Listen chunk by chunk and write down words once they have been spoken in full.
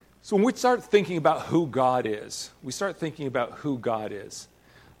So when we start thinking about who God is,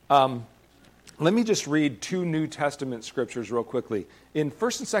 let me just read two New Testament scriptures real quickly. In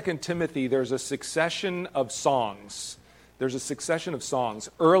 1 and 2 Timothy, there's a succession of songs.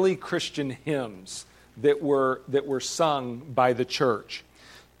 Early Christian hymns that were sung by the church.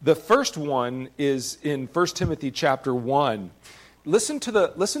 The first one is in 1 Timothy chapter 1. Listen to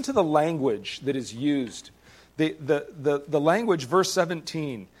the language that is used. The language, verse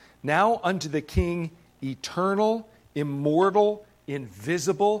 17. Now unto the King, eternal, immortal,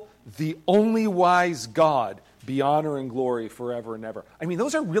 invisible, the only wise God, be honor and glory forever and ever. I mean,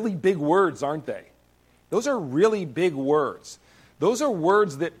 those are really big words, aren't they? Those are really big words. Those are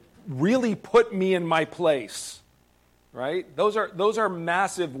words that really put me in my place, right? Those are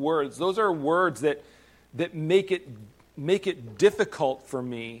massive words. Those are words that make it difficult for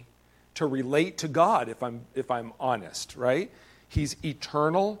me to relate to God if I'm honest, right? He's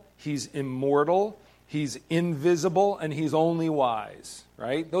eternal, he's immortal, he's invisible, and he's only wise,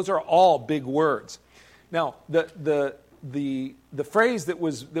 right? Those are all big words. Now, the phrase that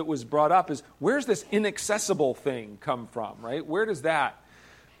was brought up is, where's this inaccessible thing come from, right? Where does that?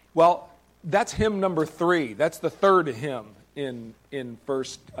 Well, that's hymn number 3. That's the third hymn in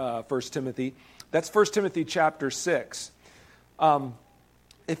First Timothy. That's 1 Timothy chapter 6.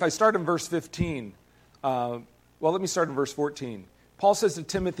 If I start in verse 15, let me start in verse 14. Paul says to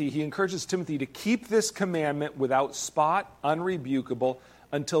Timothy, he encourages Timothy to keep this commandment without spot, unrebukable,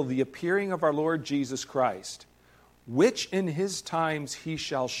 until the appearing of our Lord Jesus Christ, which in his times he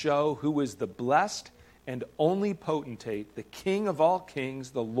shall show who is the blessed and only potentate, the King of all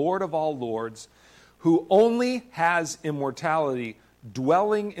kings, the Lord of all lords, who only has immortality,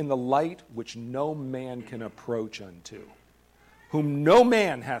 dwelling in the light which no man can approach unto, whom no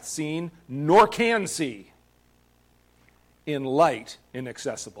man hath seen nor can see, in light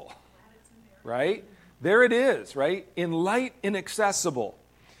inaccessible. Right? There it is, right? In light inaccessible,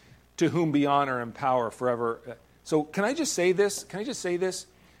 to whom be honor and power forever. So can I just say this?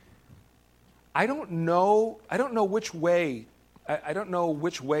 I don't know which way. I don't know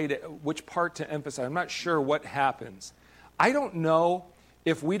which part to emphasize. I'm not sure what happens. I don't know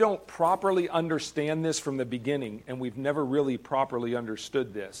if we don't properly understand this from the beginning, and we've never really properly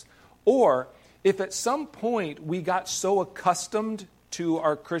understood this, or if at some point we got so accustomed to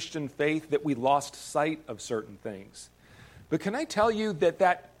our Christian faith that we lost sight of certain things. But can I tell you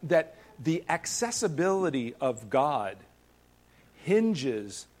that the accessibility of God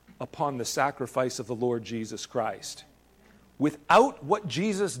hinges upon the sacrifice of the Lord Jesus Christ. Without what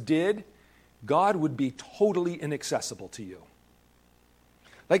Jesus did, God would be totally inaccessible to you.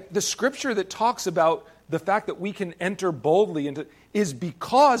 Like the scripture that talks about the fact that we can enter boldly into is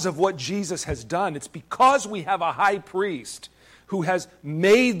because of what Jesus has done. It's because we have a high priest who has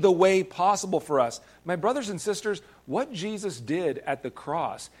made the way possible for us. My brothers and sisters, what Jesus did at the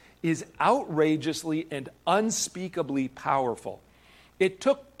cross is outrageously and unspeakably powerful. It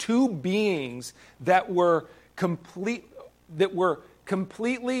took two beings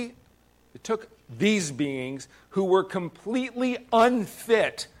it took these beings who were completely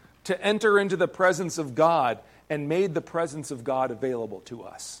unfit to enter into the presence of God and made the presence of God available to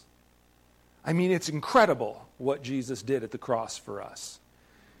us. I mean, it's incredible what Jesus did at the cross for us.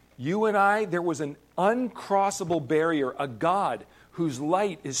 You and I, there was an uncrossable barrier, a God whose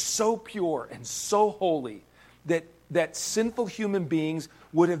light is so pure and so holy that sinful human beings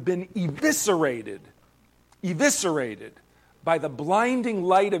would have been eviscerated by the blinding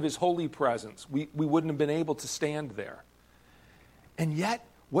light of his holy presence. We wouldn't have been able to stand there. And yet,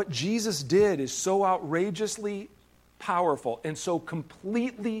 what Jesus did is so outrageously powerful and so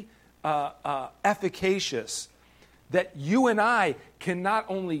completely efficacious that you and I can not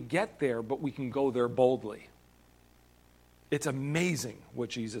only get there, but we can go there boldly. It's amazing what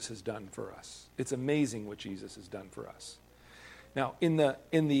Jesus has done for us. It's amazing what Jesus has done for us. Now, in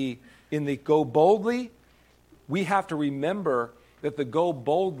the go boldly, we have to remember that the go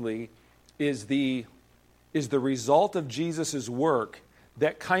boldly is the result of Jesus' work.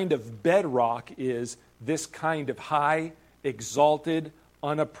 That kind of bedrock is this kind of high, exalted,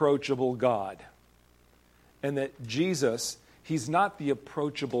 unapproachable God. And that Jesus, he's not the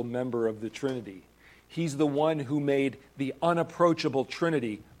approachable member of the Trinity. He's the one who made the unapproachable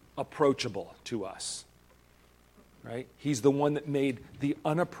Trinity approachable to us. Right? He's the one that made the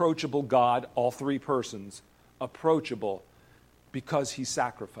unapproachable God, all three persons, approachable because he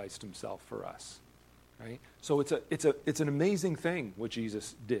sacrificed himself for us. Right? So it's an amazing thing what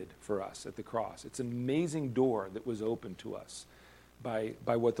Jesus did for us at the cross. It's an amazing door that was opened to us by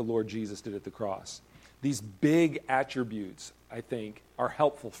what the Lord Jesus did at the cross. these big attributes, I think, are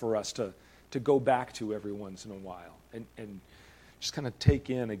helpful for us to go back to every once in a while and just kind of take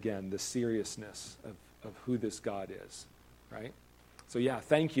in again the seriousness of who this God is, right? So yeah,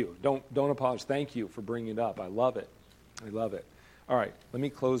 thank you. Don't apologize. Thank you for bringing it up. I love it. I love it. All right, let me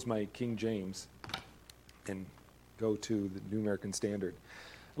close my King James and go to the New American Standard.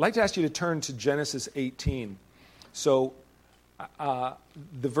 I'd like to ask you to turn to Genesis 18. So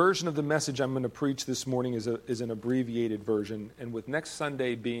the version of the message I'm going to preach this morning is an abbreviated version, and with next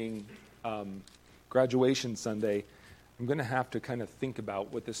Sunday being graduation Sunday, I'm going to have to kind of think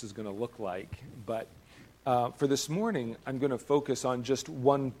about what this is going to look like. But for this morning, I'm going to focus on just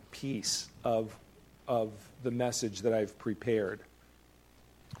one piece of the message that I've prepared.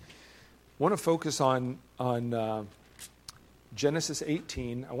 I want to focus on Genesis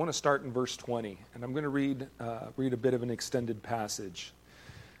 18. I want to start in verse 20, and I'm going to read a bit of an extended passage.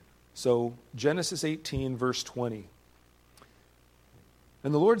 So Genesis 18, verse 20.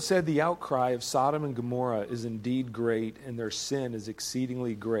 And the Lord said, "The outcry of Sodom and Gomorrah is indeed great, and their sin is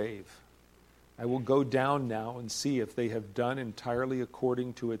exceedingly grave. I will go down now and see if they have done entirely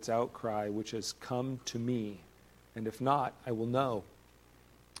according to its outcry, which has come to me. And if not, I will know."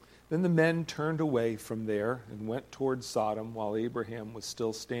 Then the men turned away from there and went toward Sodom while Abraham was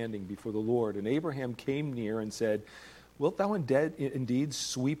still standing before the Lord. And Abraham came near and said, "Wilt thou indeed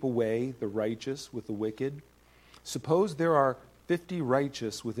sweep away the righteous with the wicked? Suppose there are 50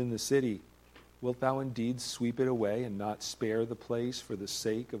 righteous within the city. Wilt thou indeed sweep it away and not spare the place for the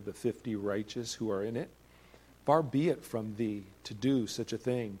sake of the 50 righteous who are in it? Far be it from thee to do such a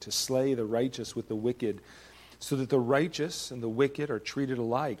thing, to slay the righteous with the wicked, so that the righteous and the wicked are treated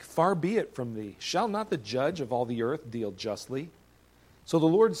alike. Far be it from thee. Shall not the judge of all the earth deal justly?" So the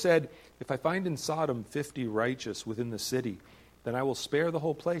Lord said, "If I find in Sodom 50 righteous within the city, then I will spare the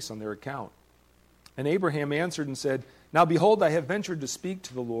whole place on their account." And Abraham answered and said, "Now behold, I have ventured to speak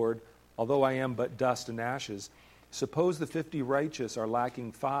to the Lord, although I am but dust and ashes. Suppose the 50 righteous are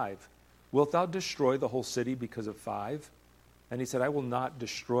lacking 5. Wilt thou destroy the whole city because of 5? And he said, "I will not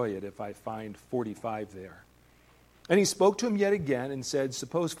destroy it if I find 45 there." And he spoke to him yet again and said,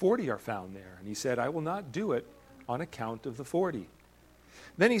 "Suppose 40 are found there." And he said, "I will not do it on account of the 40.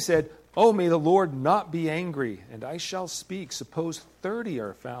 Then he said, "Oh, may the Lord not be angry, and I shall speak. Suppose 30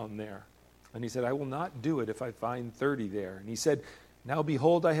 are found there." And he said, "I will not do it if I find 30 there." And he said, "Now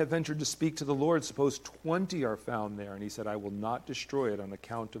behold, I have ventured to speak to the Lord. Suppose 20 are found there." And he said, "I will not destroy it on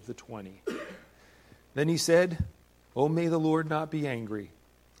account of the 20. Then he said, "Oh, may the Lord not be angry,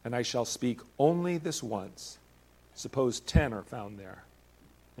 and I shall speak only this once. Suppose 10 are found there."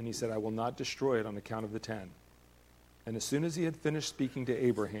 And he said, "I will not destroy it on account of the 10. And as soon as he had finished speaking to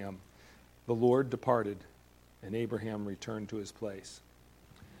Abraham, the Lord departed, and Abraham returned to his place.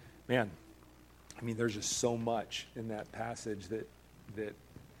 Man, I mean, there's just so much in that passage that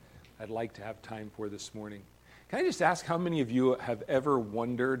I'd like to have time for this morning. Can I just ask how many of you have ever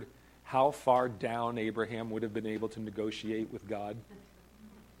wondered how far down Abraham would have been able to negotiate with God?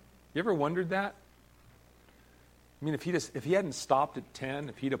 You ever wondered that? I mean, if he hadn't stopped at 10,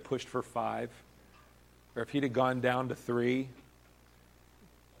 if he'd have pushed for 5, or if he'd have gone down to 3,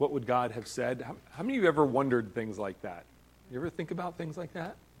 what would God have said? How many of you ever wondered things like that? You ever think about things like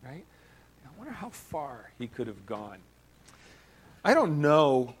that, right? I wonder how far he could have gone. I don't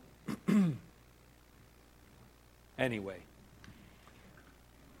know. Anyway,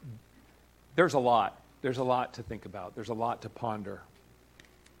 there's a lot. There's a lot to think about. There's a lot to ponder.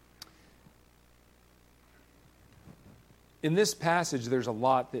 In this passage, there's a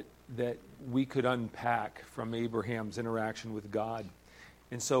lot that we could unpack from Abraham's interaction with God.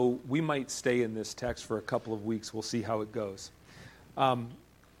 And so we might stay in this text for a couple of weeks. We'll see how it goes.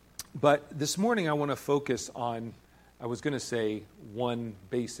 But this morning I want to focus on, I was going to say one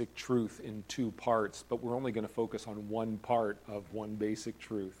basic truth in 2 parts, but we're only going to focus on one part of one basic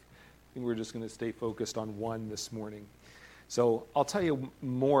truth. I think we're just going to stay focused on one this morning. So I'll tell you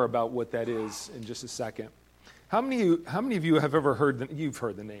more about what that is in just a second. How many of you have ever heard you've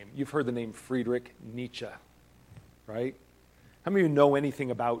heard the name Friedrich Nietzsche, right? How many of you know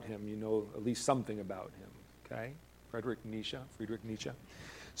anything about him? You know at least something about him, okay? Friedrich Nietzsche.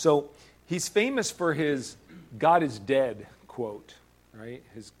 So he's famous for his "God is dead" quote, right?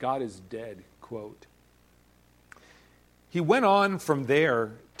 His "God is dead" quote. He went on from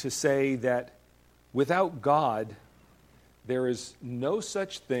there to say that without God, there is no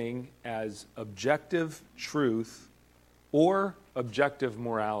such thing as objective truth or objective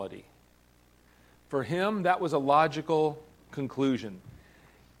morality. For him, that was a logical conclusion.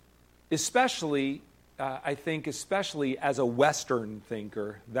 Especially as a Western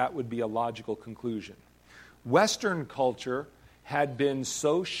thinker, that would be a logical conclusion, Western culture had been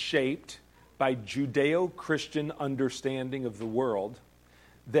so shaped by Judeo-Christian understanding of the world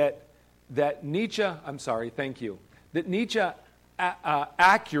that Nietzsche, that Nietzsche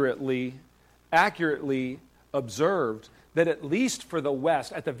accurately observed that at least for the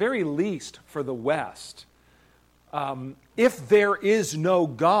West, at the very least for the West, if there is no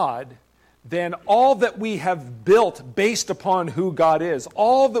God, then all that we have built based upon who God is,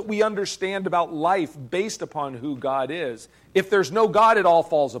 all that we understand about life based upon who God is, if there's no God, it all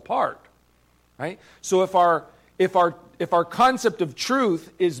falls apart. Right? So if our concept of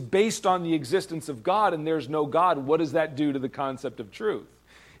truth is based on the existence of God and there's no God, what does that do to the concept of truth?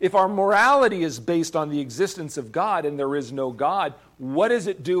 If our morality is based on the existence of God and there is no God, what does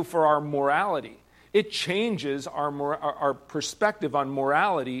it do for our morality? It changes our perspective on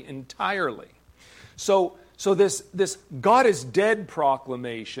morality entirely. So this God is dead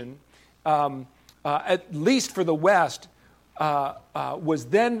proclamation, at least for the West, was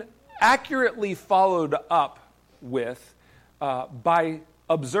then accurately followed up with by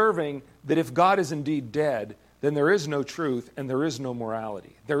observing that if God is indeed dead, then there is no truth and there is no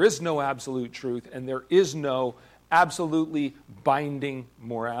morality. There is no absolute truth and there is no absolutely binding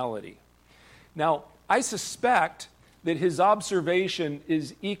morality. Now, I suspect that his observation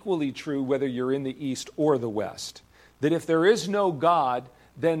is equally true whether you're in the East or the West. That if there is no God,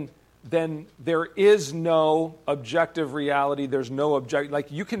 then there is no objective reality. There's no objective.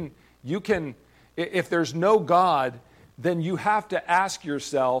 Like you can, if there's no God, then you have to ask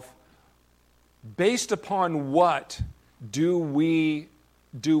yourself, based upon what do we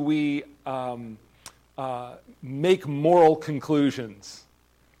make moral conclusions,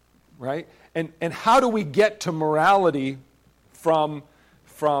 right? And how do we get to morality from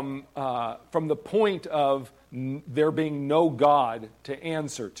the point of there being no God to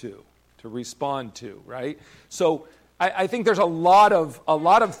answer to respond to, right? So I think there's a lot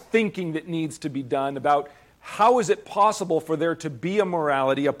of thinking that needs to be done about how is it possible for there to be a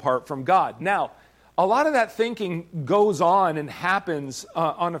morality apart from God. Now, a lot of that thinking goes on and happens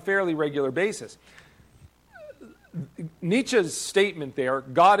on a fairly regular basis. Nietzsche's statement there,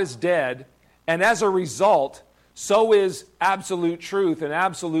 God is dead, and as a result, so is absolute truth and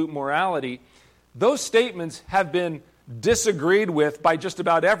absolute morality. Those statements have been disagreed with by just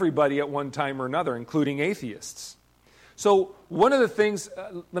about everybody at one time or another, including atheists. So one of the things,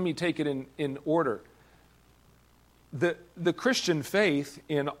 let me take it in order. The Christian faith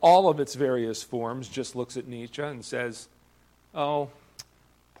in all of its various forms just looks at Nietzsche and says, oh,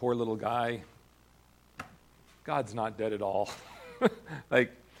 poor little guy, God's not dead at all.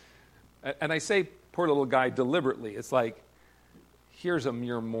 And I say poor little guy deliberately. It's like, here's a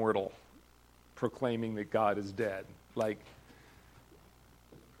mere mortal proclaiming that God is dead. Like,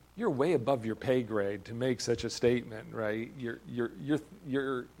 you're way above your pay grade to make such a statement, right?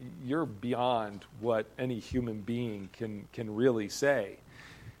 You're beyond what any human being can really say.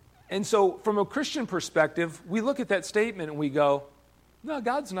 And so from a Christian perspective, we look at that statement and we go, no,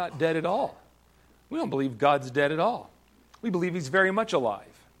 God's not dead at all. We don't believe God's dead at all. We believe he's very much alive,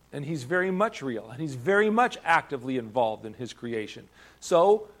 and he's very much real, and he's very much actively involved in his creation.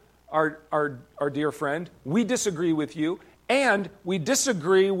 So, our dear friend, we disagree with you, and we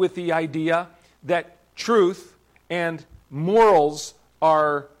disagree with the idea that truth and morals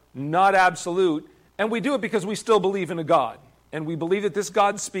are not absolute, and we do it because we still believe in a God. And we believe that this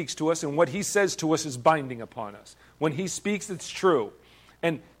God speaks to us, and what he says to us is binding upon us. When he speaks, it's true.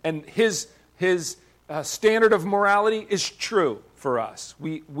 And his standard of morality is true for us.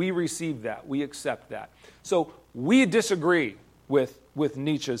 We receive that. We accept that. So we disagree with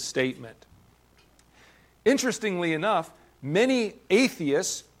Nietzsche's statement. Interestingly enough, many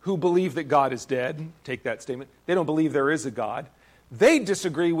atheists who believe that God is dead, take that statement, they don't believe there is a God, they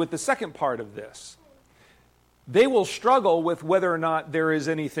disagree with the second part of this. They will struggle with whether or not there is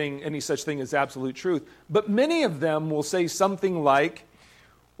any such thing as absolute truth. But many of them will say something like,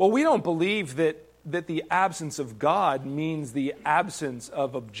 well, we don't believe that the absence of God means the absence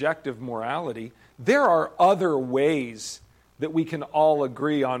of objective morality. There are other ways that we can all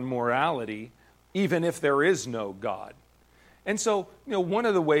agree on morality, even if there is no God. And so, one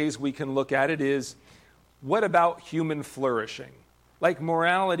of the ways we can look at it is, what about human flourishing? Like,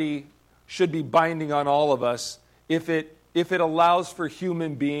 morality should be binding on all of us if it allows for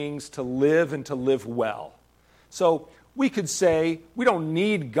human beings to live and to live well. So we could say we don't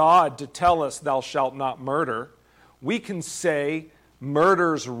need God to tell us thou shalt not murder. We can say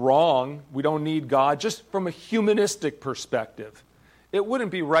murder's wrong. We don't need God, just from a humanistic perspective. It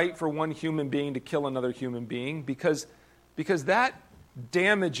wouldn't be right for one human being to kill another human being because that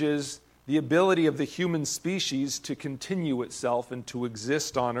damages the ability of the human species to continue itself and to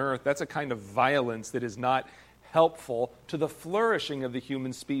exist on earth, that's a kind of violence that is not helpful to the flourishing of the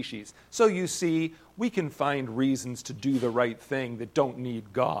human species. So you see, we can find reasons to do the right thing that don't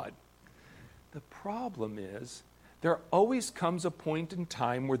need God. The problem is, there always comes a point in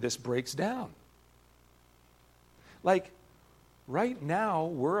time where this breaks down. Like, right now,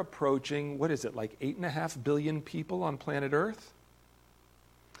 we're approaching, like 8.5 billion people on planet Earth?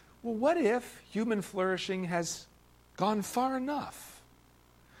 Well, what if human flourishing has gone far enough?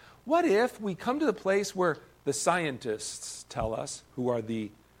 What if we come to the place where the scientists tell us, who are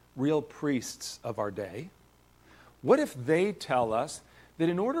the real priests of our day, what if they tell us that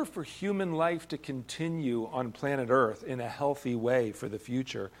in order for human life to continue on planet Earth in a healthy way for the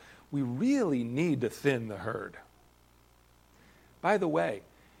future, we really need to thin the herd? By the way,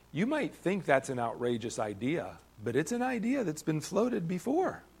 you might think that's an outrageous idea, but it's an idea that's been floated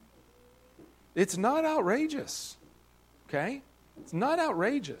before. It's not outrageous, okay? It's not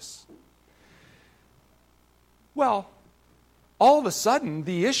outrageous. Well, all of a sudden,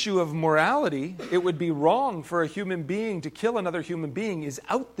 the issue of morality, it would be wrong for a human being to kill another human being, is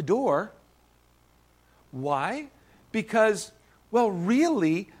out the door. Why? Because, well,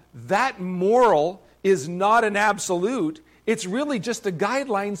 really, that moral is not an absolute. It's really just a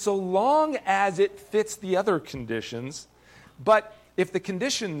guideline so long as it fits the other conditions. But if the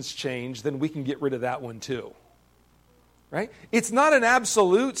conditions change, then we can get rid of that one too. Right? It's not an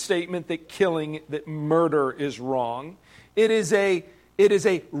absolute statement that murder is wrong. It is a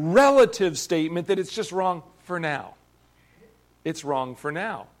relative statement that it's just wrong for now. It's wrong for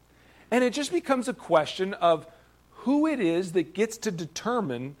now. And it just becomes a question of who it is that gets to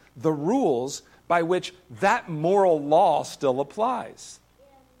determine the rules by which that moral law still applies.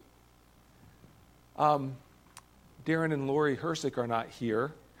 Darren and Lori Hersick are not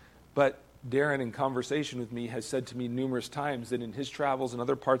here, but Darren, in conversation with me, has said to me numerous times that in his travels in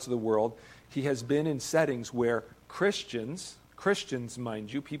other parts of the world, he has been in settings where Christians,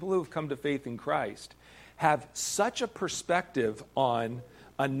 mind you, people who have come to faith in Christ, have such a perspective on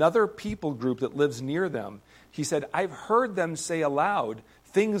another people group that lives near them. He said, I've heard them say aloud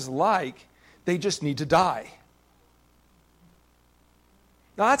things like, they just need to die.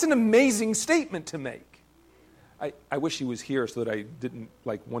 Now, that's an amazing statement to make. I wish he was here so that I didn't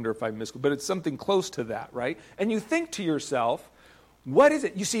wonder if I missed, but it's something close to that, right? And you think to yourself, what is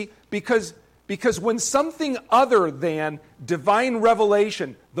it? You see, because when something other than divine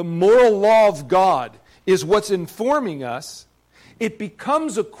revelation, the moral law of God, is what's informing us, it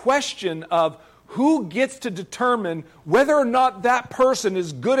becomes a question of who gets to determine whether or not that person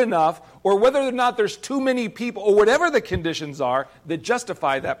is good enough, or whether or not there's too many people, or whatever the conditions are that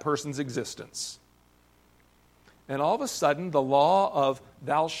justify that person's existence. And all of a sudden, the law of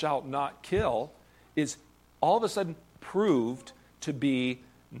thou shalt not kill is all of a sudden proved to be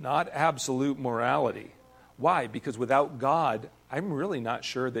not absolute morality. Why? Because without God, I'm really not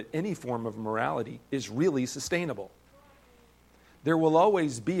sure that any form of morality is really sustainable. There will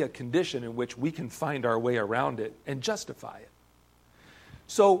always be a condition in which we can find our way around it and justify it.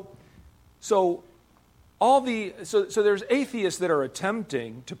 So there's atheists that are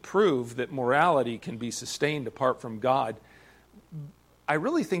attempting to prove that morality can be sustained apart from God. I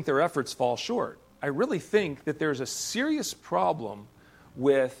really think their efforts fall short. I really think that there's a serious problem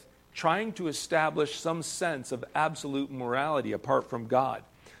with trying to establish some sense of absolute morality apart from God.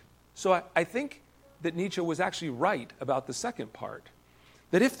 So I think that Nietzsche was actually right about the second part.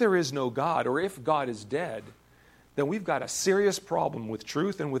 That if there is no God, or if God is dead, then we've got a serious problem with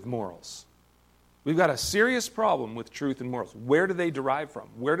truth and with morals. We've got a serious problem with truth and morals. Where do they derive from?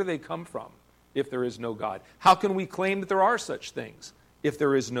 Where do they come from if there is no God? How can we claim that there are such things if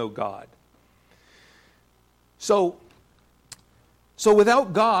there is no God? So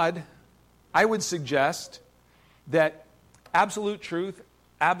without God, I would suggest that absolute truth,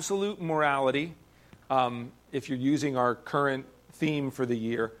 absolute morality, if you're using our current theme for the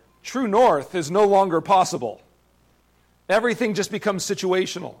year, true north is no longer possible. Everything just becomes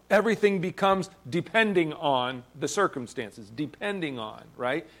situational. Everything becomes depending on the circumstances,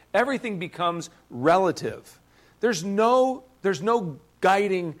 right? Everything becomes relative. There's no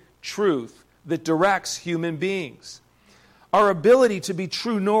guiding truth that directs human beings. Our ability to be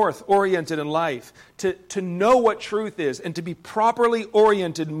true north oriented in life, to know what truth is, and to be properly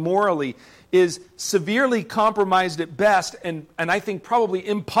oriented morally is severely compromised at best, and I think probably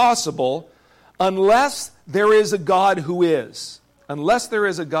impossible, unless there is a God who is. Unless there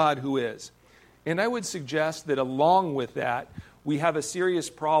is a God who is. And I would suggest that along with that, we have a serious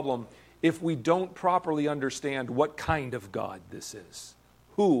problem if we don't properly understand what kind of God this is.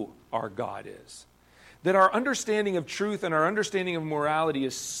 who our God is. That our understanding of truth and our understanding of morality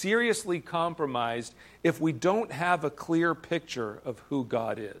is seriously compromised if we don't have a clear picture of who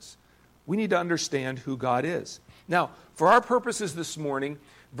God is. We need to understand who God is. Now, for our purposes this morning,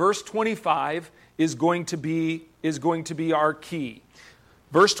 verse 25 is going to be our key.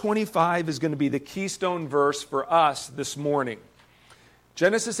 Verse 25 is going to be the keystone verse for us this morning.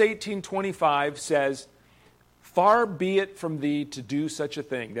 Genesis 18:25 says, "Far be it from thee to do such a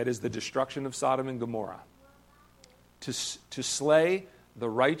thing," that is the destruction of Sodom and Gomorrah, to slay the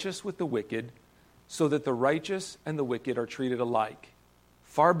righteous with the wicked, so that the righteous and the wicked are treated alike.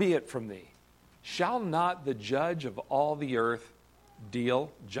 Far be it from thee. Shall not the judge of all the earth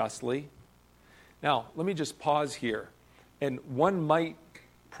deal justly? Now, let me just pause here. And one might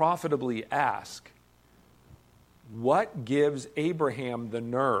profitably ask, what gives Abraham the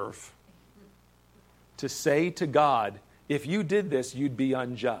nerve to say to God, if you did this, you'd be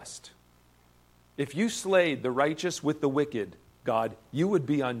unjust? If you slayed the righteous with the wicked, God, you would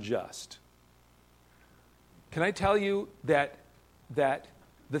be unjust. Can I tell you that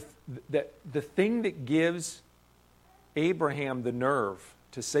the thing that gives Abraham the nerve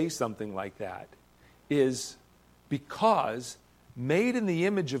to say something like that is because, made in the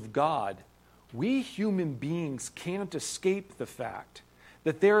image of God, we human beings can't escape the fact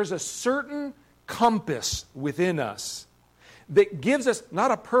that there is a certain compass within us that gives us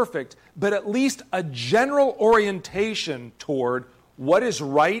not a perfect, but at least a general orientation toward what is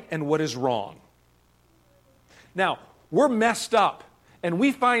right and what is wrong. Now, we're messed up, and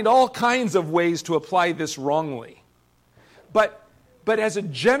we find all kinds of ways to apply this wrongly. But as a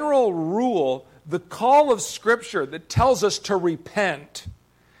general rule, the call of Scripture that tells us to repent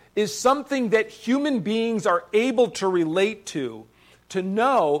is something that human beings are able to relate to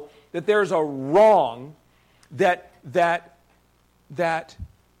know that there's a wrong that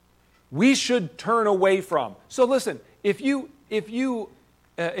we should turn away from. So listen, if you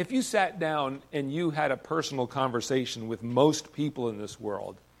sat down and you had a personal conversation with most people in this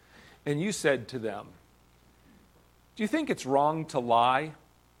world, and you said to them, "Do you think it's wrong to lie?"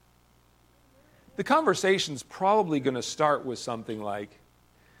 The conversation's probably going to start with something like,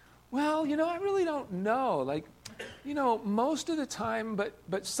 "Well, I really don't know. Most of the time,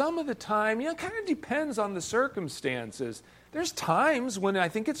 but some of the time, it kind of depends on the circumstances. There's times when I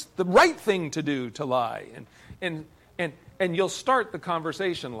think it's the right thing to do to lie." And you'll start the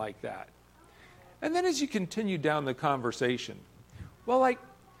conversation like that. And then as you continue down the conversation, well,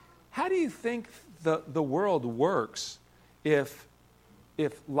 how do you think the world works if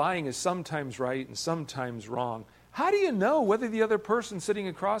lying is sometimes right and sometimes wrong? How do you know whether the other person sitting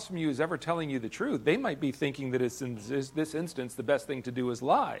across from you is ever telling you the truth? They might be thinking that in this instance the best thing to do is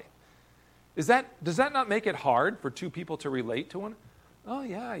lie. Does that not make it hard for two people to relate to one? Oh,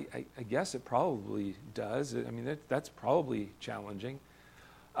 yeah, I guess it probably does. I mean, that's probably challenging.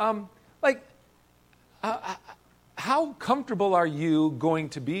 How comfortable are you going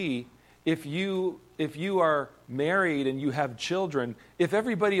to be if you are married and you have children, if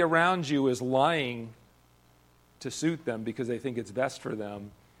everybody around you is lying to suit them because they think it's best for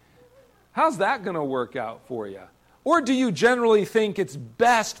them? How's that going to work out for you? Or do you generally think it's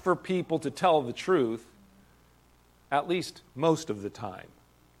best for people to tell the truth, at least most of the time?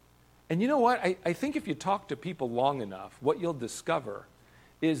 And you know what? I think if you talk to people long enough, what you'll discover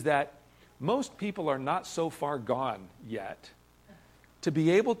is that most people are not so far gone yet to be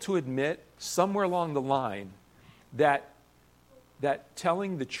able to admit somewhere along the line that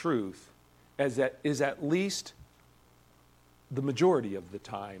telling the truth is at least the majority of the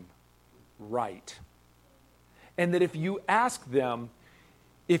time right. And that if you ask them,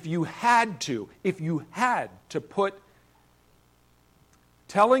 if you had to put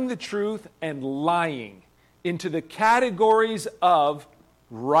telling the truth and lying into the categories of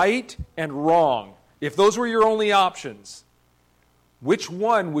right and wrong, if those were your only options, which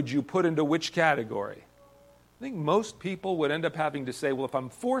one would you put into which category? I think most people would end up having to say, well, if I'm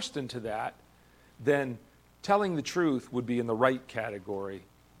forced into that, then telling the truth would be in the right category,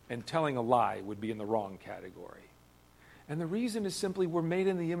 and telling a lie would be in the wrong category. And the reason is simply we're made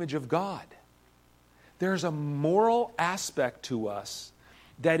in the image of God. There's a moral aspect to us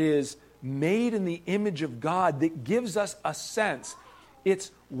that is made in the image of God that gives us a sense.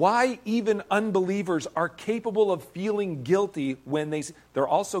 It's why even unbelievers are capable of feeling guilty when they're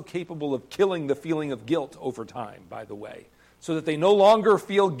also capable of killing the feeling of guilt over time, by the way, so that they no longer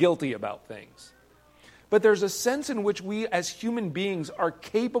feel guilty about things. But there's a sense in which we as human beings are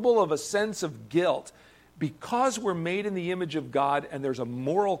capable of a sense of guilt because we're made in the image of God, and there's a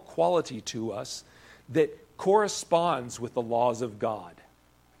moral quality to us that corresponds with the laws of God.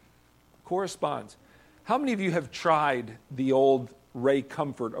 corresponds. How many of you have tried the old Ray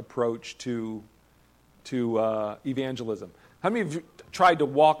Comfort approach to evangelism? How many of you tried to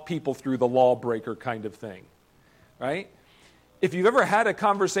walk people through the lawbreaker kind of thing? Right? If you've ever had a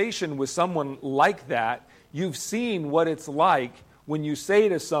conversation with someone like that, you've seen what it's like when you say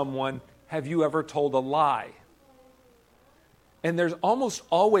to someone, have you ever told a lie? And there's almost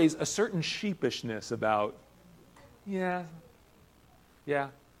always a certain sheepishness about, yeah.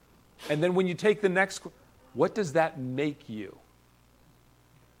 And then when you take the next, what does that make you?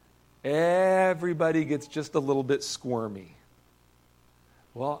 Everybody gets just a little bit squirmy.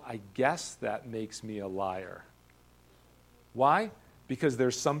 Well, I guess that makes me a liar. Why? Because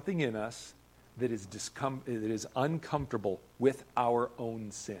there's something in us that is uncomfortable with our own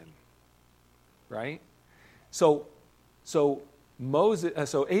sin. Right? So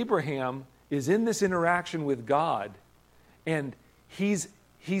Abraham is in this interaction with God, and he's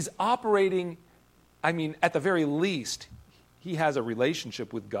operating, at the very least, he has a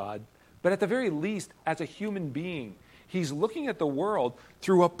relationship with God, but at the very least, as a human being, he's looking at the world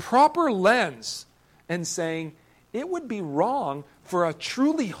through a proper lens and saying, it would be wrong for a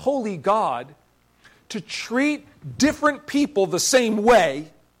truly holy God to treat different people the same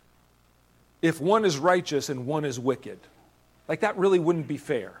way if one is righteous and one is wicked. Like, that really wouldn't be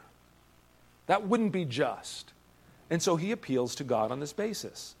fair. That wouldn't be just. And so he appeals to God on this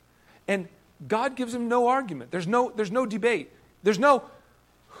basis. And God gives him no argument. There's no debate. There's no,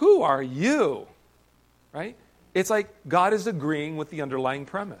 who are you? Right? It's like God is agreeing with the underlying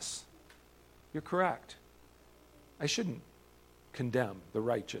premise. You're correct. I shouldn't condemn the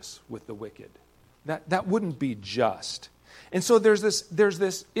righteous with the wicked. That wouldn't be just. And so there's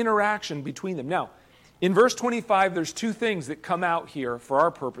this interaction between them. Now, in verse 25, there's two things that come out here for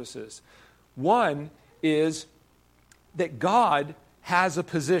our purposes. One is that God has a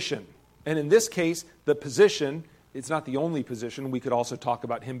position. And in this case, the position, it's not the only position. We could also talk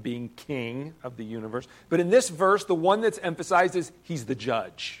about him being king of the universe. But in this verse, the one that's emphasized is he's the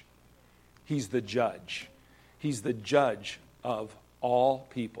judge. He's the judge. He's the judge of all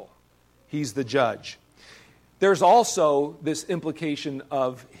people. He's the judge. There's also this implication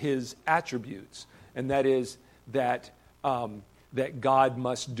of his attributes, and that is that God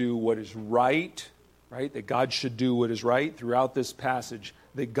must do what is right, that God should do what is right. Throughout this passage,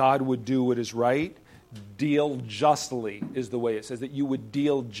 that God would do what is right, deal justly is the way it says, that you would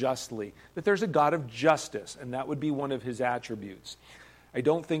deal justly, that there's a God of justice, and that would be one of his attributes. I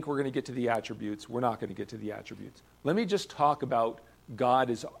don't think we're going to get to the attributes. We're not going to get to the attributes. Let me just talk about God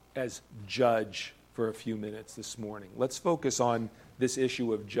as judge for a few minutes this morning. Let's focus on this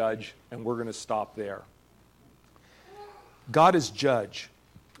issue of judge, and we're going to stop there. God is judge.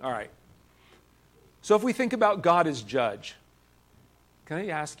 All right. So if we think about God as judge, can I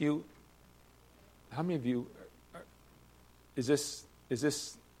ask you, how many of you, is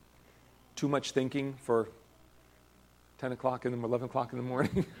this too much thinking for 10 o'clock and 11 o'clock in the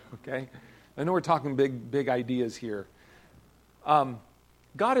morning? Okay. I know we're talking big ideas here.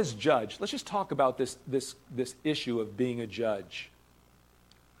 God is judge. Let's just talk about this issue of being a judge.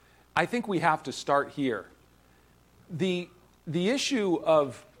 I think we have to start here. The issue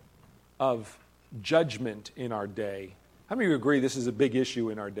of judgment in our day, how many of you agree this is a big issue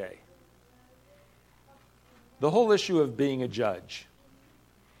in our day? The whole issue of being a judge.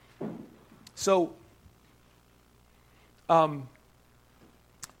 So,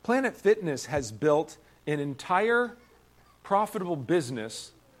 Planet Fitness has built an entire profitable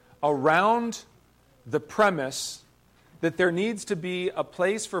business around the premise that there needs to be a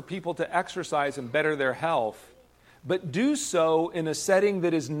place for people to exercise and better their health, but do so in a setting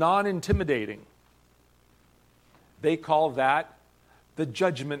that is non-intimidating. They call that the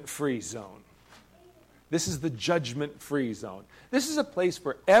judgment-free zone. This is the judgment-free zone. This is a place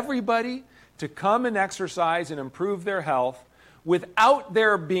for everybody to come and exercise and improve their health without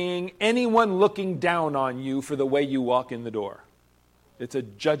there being anyone looking down on you for the way you walk in the door. It's a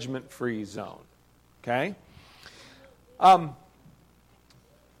judgment-free zone. Okay?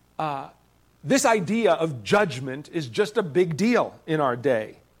 This idea of judgment is just a big deal in our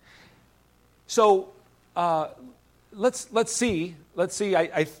day. So let's see.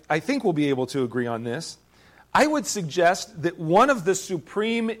 I think we'll be able to agree on this. I would suggest that one of the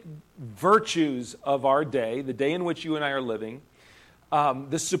supreme virtues of our day, the day in which you and I are living, one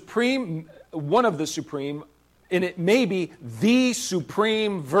of the supreme, and it may be the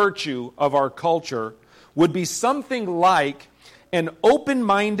supreme virtue of our culture, would be something like an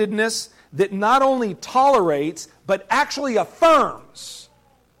open-mindedness that not only tolerates, but actually affirms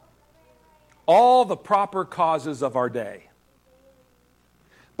all the proper causes of our day.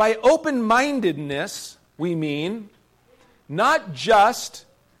 By open-mindedness, we mean not just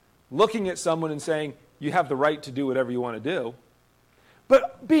looking at someone and saying, you have the right to do whatever you want to do,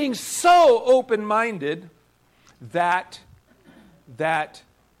 but being so open-minded that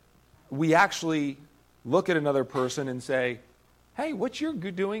we actually look at another person and say, hey, what you're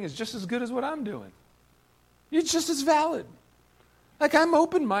doing is just as good as what I'm doing. It's just as valid. Like, I'm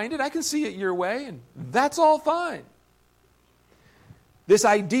open-minded, I can see it your way, and that's all fine. This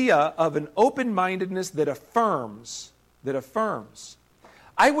idea of an open-mindedness that affirms.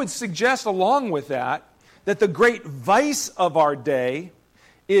 I would suggest along with that the great vice of our day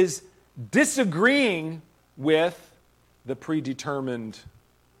is disagreeing with the predetermined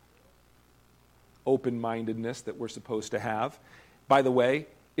open-mindedness that we're supposed to have. By the way,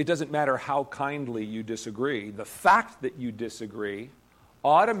 it doesn't matter how kindly you disagree. The fact that you disagree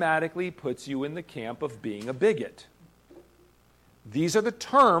automatically puts you in the camp of being a bigot. These are the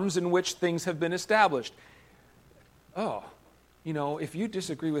terms in which things have been established. Oh, if you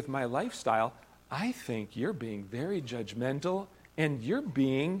disagree with my lifestyle, I think you're being very judgmental and you're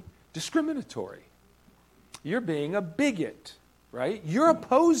being discriminatory. You're being a bigot, right? You're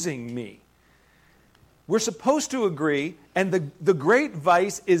opposing me. We're supposed to agree, and the great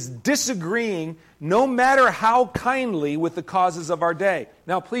vice is disagreeing no matter how kindly with the causes of our day.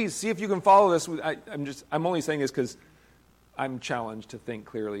 Now, please, see if you can follow this. I'm only saying this because I'm challenged to think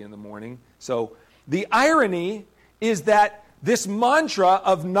clearly in the morning. So the irony is that this mantra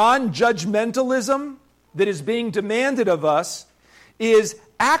of non-judgmentalism that is being demanded of us is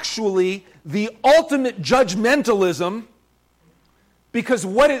actually the ultimate judgmentalism, because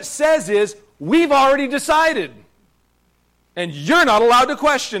what it says is, we've already decided, and you're not allowed to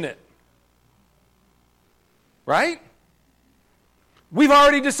question it. Right? We've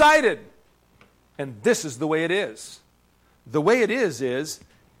already decided, and this is the way it is. The way it is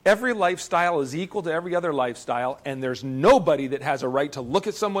every lifestyle is equal to every other lifestyle, and there's nobody that has a right to look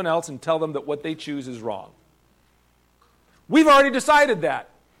at someone else and tell them that what they choose is wrong. We've already decided that,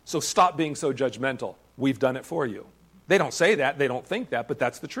 so stop being so judgmental. We've done it for you. They don't say that, they don't think that, but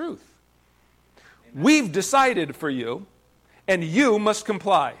that's the truth. We've decided for you, and you must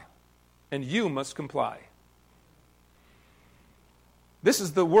comply. And you must comply. This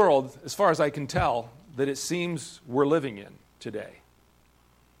is the world, as far as I can tell, that it seems we're living in today.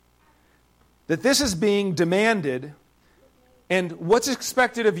 That this is being demanded, and what's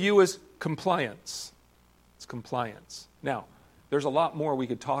expected of you is compliance. It's compliance. Now, there's a lot more we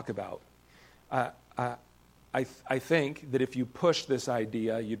could talk about. I think that if you push this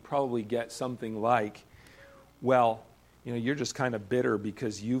idea, you'd probably get something like, well, you're just kind of bitter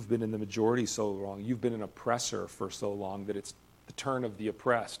because you've been in the majority so long. You've been an oppressor for so long that it's the turn of the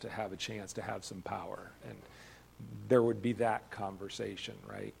oppressed to have a chance to have some power. And there would be that conversation,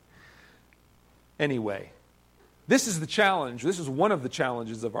 right? Anyway, this is the challenge. This is one of the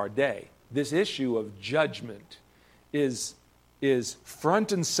challenges of our day. This issue of judgment is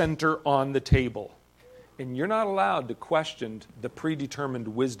front and center on the table. And you're not allowed to question the predetermined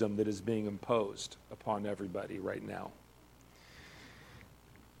wisdom that is being imposed upon everybody right now.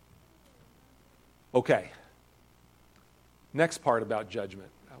 Okay. Next part about judgment.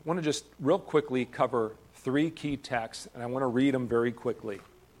 I want to just real quickly cover 3 key texts, and I want to read them very quickly.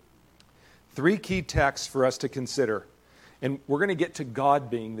 3 key texts for us to consider. And we're going to get to God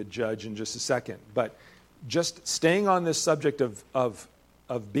being the judge in just a second. But just staying on this subject of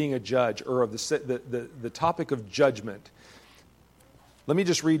being a judge, or of the topic of judgment, let me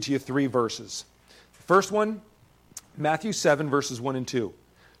just read to you 3 verses. The first one, Matthew 7, verses 1 and 2.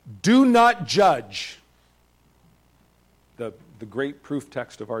 Do not judge. The great proof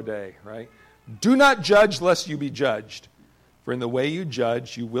text of our day, right? Do not judge lest you be judged. For in the way you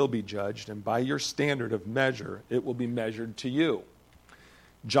judge, you will be judged, and by your standard of measure, it will be measured to you.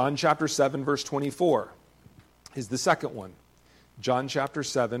 John chapter 7, verse 24 is the second one. John chapter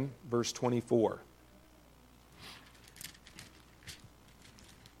 7, verse 24.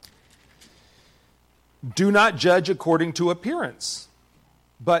 Do not judge according to appearance,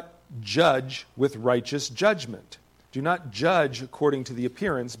 but judge with righteous judgment. Do not judge according to the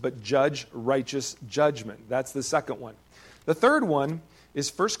appearance, but judge righteous judgment. That's the second one. The third one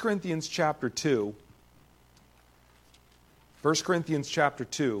is 1 Corinthians chapter 2. 1 Corinthians chapter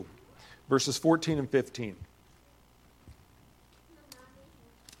 2, verses 14 and 15.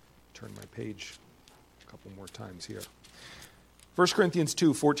 Turn my page a couple more times here. 1 Corinthians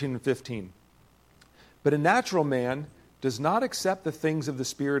 2, 14 and 15. But a natural man does not accept the things of the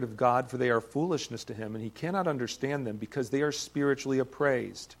Spirit of God, for they are foolishness to him, and he cannot understand them because they are spiritually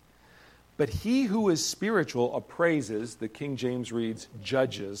appraised. But he who is spiritual appraises, the King James reads,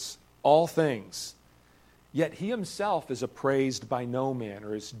 judges all things. Yet he himself is appraised by no man,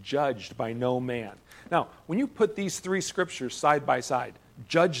 or is judged by no man. Now, when you put these three scriptures side by side,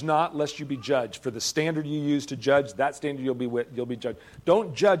 judge not lest you be judged. For the standard you use to judge, that standard you'll be judged.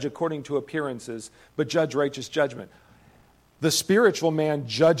 Don't judge according to appearances, but judge righteous judgment. The spiritual man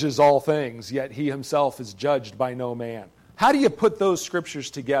judges all things, yet he himself is judged by no man. How do you put those scriptures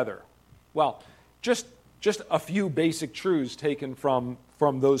together? Well, just a few basic truths taken from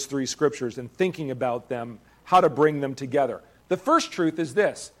those three scriptures and thinking about them, how to bring them together. The first truth is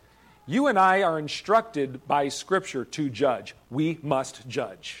this. You and I are instructed by Scripture to judge. We must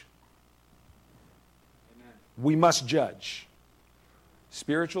judge. Amen. We must judge.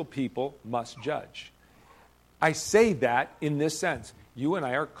 Spiritual people must judge. I say that in this sense. You and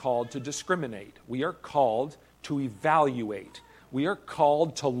I are called to discriminate. We are called to evaluate. We are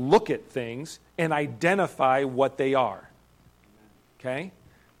called to look at things and identify what they are. Okay?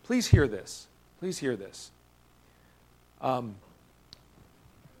 Please hear this. Please hear this. What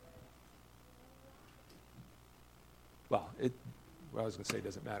I was going to say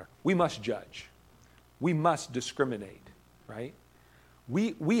doesn't matter. We must judge. We must discriminate, right?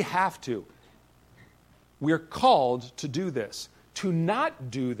 We have to. We're called to do this. To not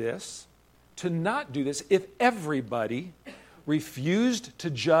do this, if everybody refused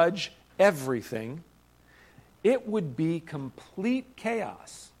to judge everything, it would be complete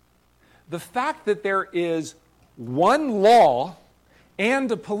chaos. The fact that there is one law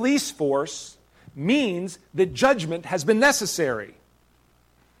and a police force means that judgment has been necessary.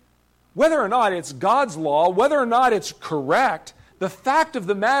 Whether or not it's God's law, whether or not it's correct, the fact of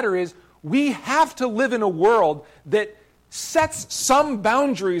the matter is we have to live in a world that sets some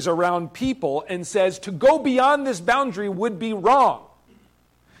boundaries around people and says to go beyond this boundary would be wrong.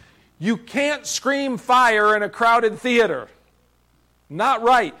 You can't scream fire in a crowded theater. Not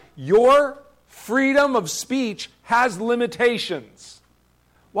right. Your freedom of speech has limitations.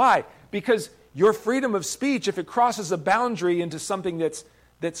 Why? Because your freedom of speech, if it crosses a boundary into something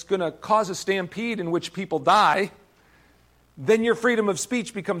that's going to cause a stampede in which people die, then your freedom of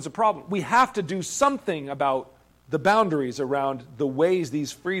speech becomes a problem. We have to do something about the boundaries around the ways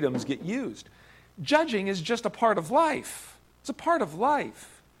these freedoms get used. Judging is just a part of life. It's a part of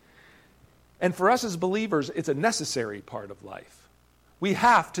life. And for us as believers, it's a necessary part of life. We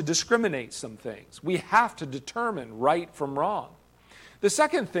have to discriminate some things. We have to determine right from wrong. The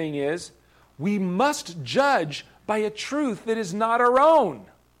second thing is, we must judge by a truth that is not our own.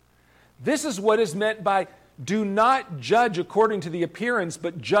 This is what is meant by do not judge according to the appearance,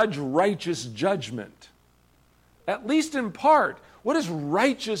 but judge righteous judgment. At least in part, what does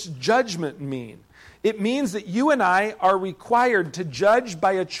righteous judgment mean? It means that you and I are required to judge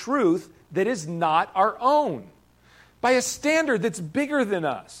by a truth that is not our own, by a standard that's bigger than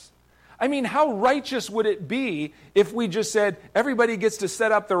us. I mean, how righteous would it be if we just said everybody gets to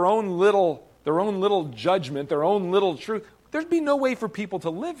set up their own little judgment, their own little truth? There'd be no way for people to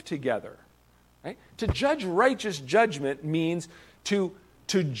live together. Right? To judge righteous judgment means to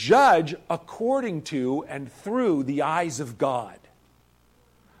judge according to and through the eyes of God,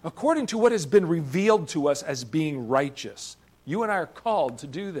 according to what has been revealed to us as being righteous. You and I are called to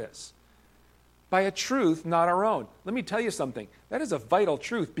do this by a truth not our own. Let me tell you something. That is a vital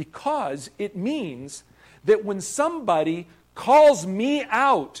truth because it means that when somebody calls me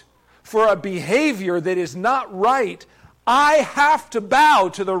out for a behavior that is not right, I have to bow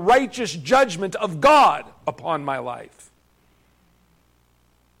to the righteous judgment of God upon my life.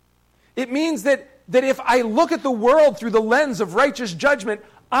 It means that if I look at the world through the lens of righteous judgment,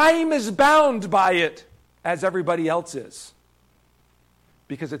 I'm as bound by it as everybody else is.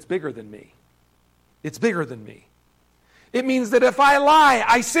 Because it's bigger than me. It's bigger than me. It means that if I lie,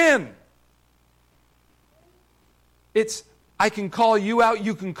 I sin. I can call you out,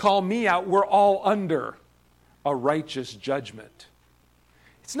 you can call me out. We're all under a righteous judgment.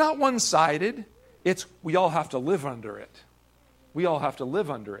 It's not one-sided. It's we all have to live under it. We all have to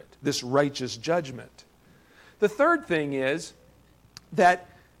live under it, this righteous judgment. The third thing is that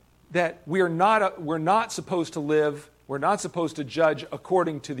we're not supposed to judge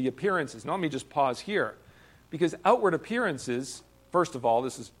according to the appearances. Now let me just pause here. Because outward appearances, first of all,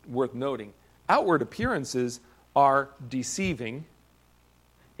 this is worth noting, outward appearances are deceiving,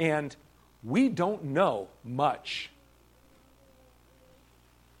 and we don't know much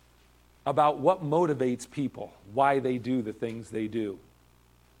about what motivates people, why they do the things they do.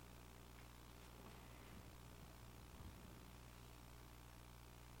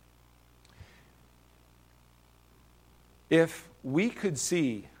 If we could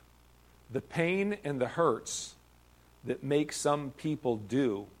see the pain and the hurts that make some people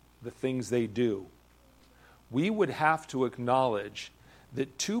do the things they do, we would have to acknowledge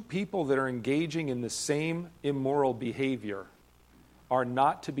that two people that are engaging in the same immoral behavior are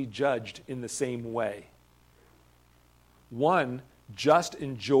not to be judged in the same way. One just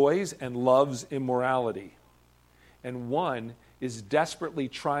enjoys and loves immorality, and one is desperately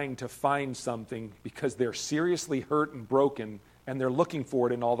trying to find something because they're seriously hurt and broken, and they're looking for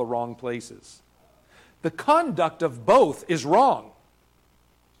it in all the wrong places. The conduct of both is wrong.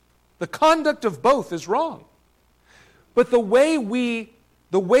 The conduct of both is wrong. But the way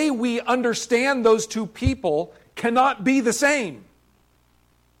we understand those two people cannot be the same.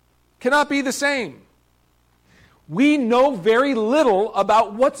 Cannot be the same. We know very little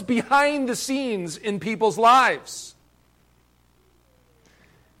about what's behind the scenes in people's lives.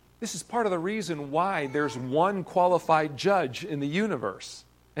 This is part of the reason why there's one qualified judge in the universe,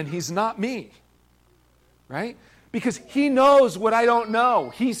 and he's not me. Right? Because he knows what I don't know.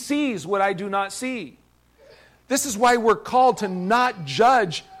 He sees what I do not see. This is why we're called to not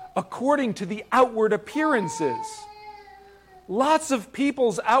judge according to the outward appearances. Lots of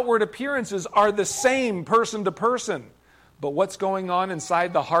people's outward appearances are the same person to person, but what's going on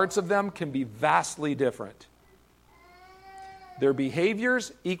inside the hearts of them can be vastly different. Their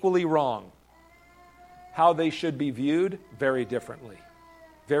behaviors equally wrong. How they should be viewed, very differently.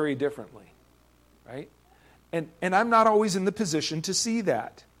 Very differently. Right? And I'm not always in the position to see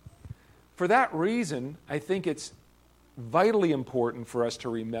that. For that reason, I think it's vitally important for us to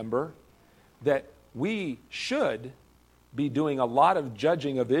remember that we should be doing a lot of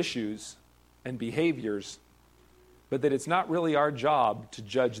judging of issues and behaviors, but that it's not really our job to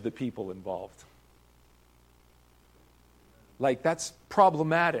judge the people involved. Like, that's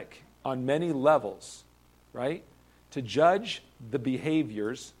problematic on many levels, right? To judge the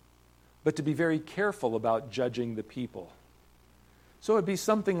behaviors, but to be very careful about judging the people. So it'd be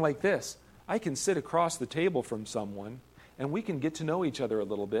something like this. I can sit across the table from someone, and we can get to know each other a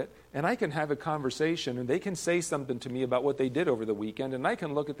little bit, and I can have a conversation, and they can say something to me about what they did over the weekend, and I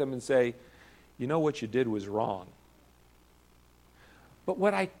can look at them and say, you know, what you did was wrong. But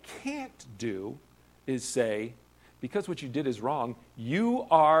what I can't do is say, because what you did is wrong, you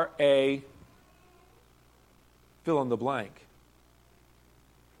are a fill in the blank.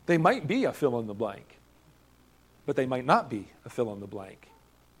 They might be a fill in the blank, but they might not be a fill in the blank.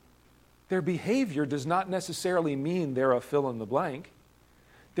 Their behavior does not necessarily mean they're a fill in the blank.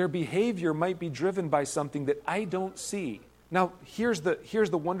 Their behavior might be driven by something that I don't see. Now, here's the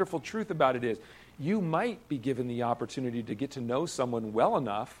wonderful truth about it is, you might be given the opportunity to get to know someone well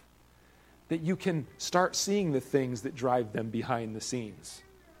enough that you can start seeing the things that drive them behind the scenes.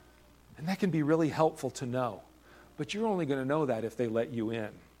 And that can be really helpful to know. But you're only going to know that if they let you in.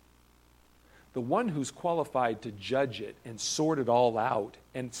 The one who's qualified to judge it and sort it all out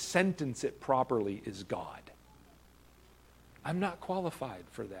and sentence it properly is God. I'm not qualified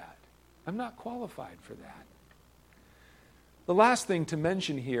for that. I'm not qualified for that. The last thing to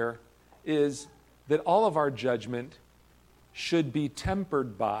mention here is that all of our judgment should be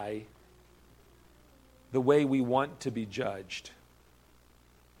tempered by the way we want to be judged.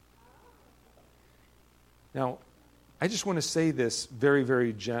 Now, I just want to say this very,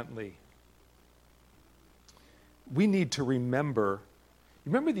 very gently. We need to remember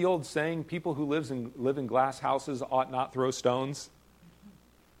the old saying, people who live in glass houses ought not throw stones?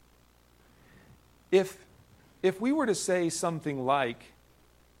 If we were to say something like,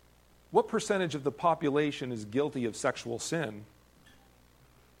 what percentage of the population is guilty of sexual sin?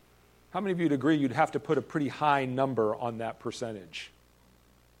 How many of you would agree you'd have to put a pretty high number on that percentage?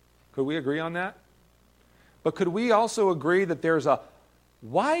 Could we agree on that? But could we also agree that there's a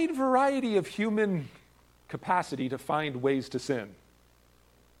wide variety of human capacity to find ways to sin?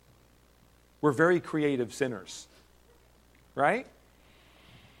 We're very creative sinners, right?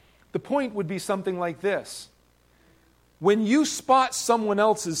 The point would be something like this. When you spot someone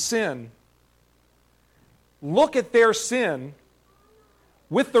else's sin, look at their sin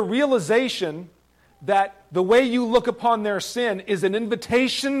with the realization that the way you look upon their sin is an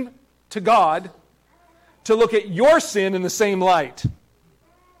invitation to God to look at your sin in the same light.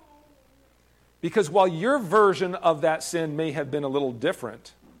 Because while your version of that sin may have been a little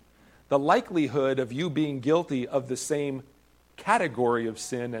different, the likelihood of you being guilty of the same category of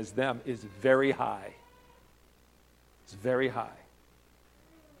sin as them is very high. It's very high.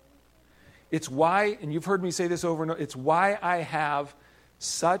 It's why, and you've heard me say this over and over, it's why I have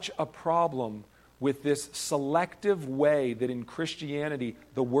such a problem with this selective way that in Christianity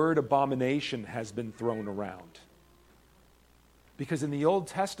the word abomination has been thrown around. Because in the Old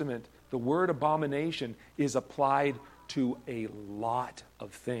Testament, The word abomination is applied to a lot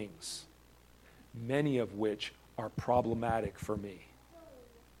of things, many of which are problematic for me.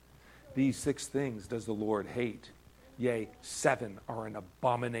 These 6 things does the Lord hate. Yea, 7 are an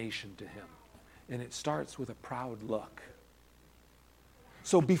abomination to him. And it starts with a proud look.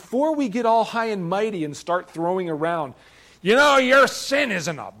 So before we get all high and mighty and start throwing around, your sin is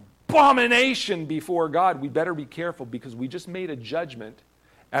an abomination before God, we better be careful, because we just made a judgment,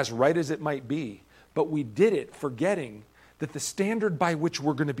 as right as it might be, but we did it forgetting that the standard by which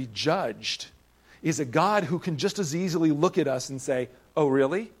we're going to be judged is a God who can just as easily look at us and say, oh,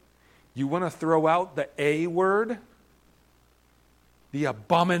 really? You want to throw out the A word? The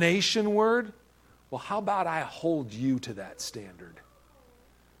abomination word? Well, how about I hold you to that standard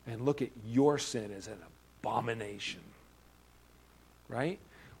and look at your sin as an abomination? Right?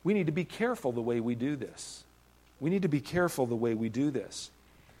 We need to be careful the way we do this. We need to be careful the way we do this.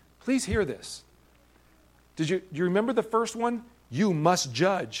 Please hear this. Do you remember the first one? You must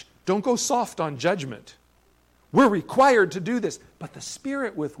judge. Don't go soft on judgment. We're required to do this. But the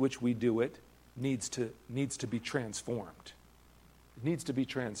spirit with which we do it needs to be transformed. It needs to be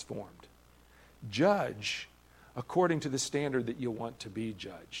transformed. Judge according to the standard that you want to be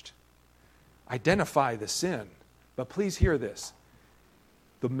judged. Identify the sin. But please hear this.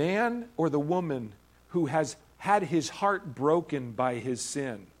 The man or the woman who has had his heart broken by his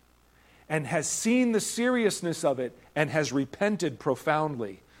sin and has seen the seriousness of it and has repented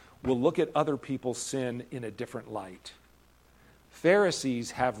profoundly will look at other people's sin in a different light.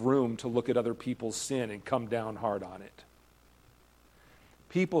 Pharisees have room to look at other people's sin and come down hard on it.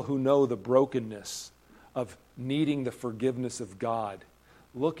 People who know the brokenness of needing the forgiveness of God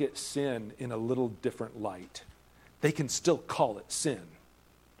look at sin in a little different light. They can still call it sin,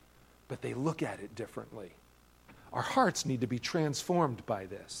 but they look at it differently. Our hearts need to be transformed by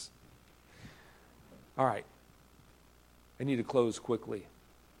this. All right. I need to close quickly.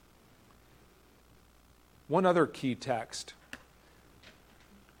 One other key text.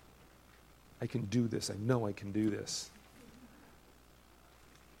 I can do this. I know I can do this.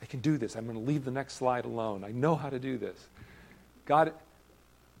 I can do this. I'm going to leave the next slide alone. I know how to do this. 1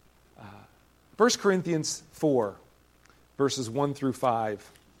 Corinthians 4, verses 1 through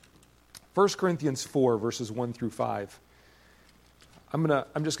 5. 1 Corinthians 4, verses 1 through 5.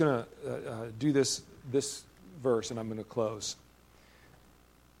 I'm just going to do this verse, and I'm going to close.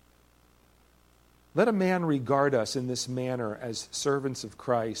 Let a man regard us in this manner as servants of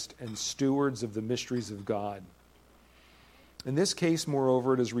Christ and stewards of the mysteries of God. In this case,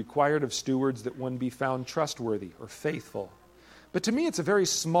 moreover, it is required of stewards that one be found trustworthy or faithful. But to me, it's a very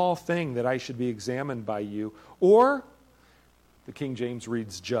small thing that I should be examined by you, or, the King James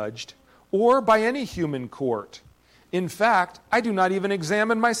reads judged, or by any human court. In fact, I do not even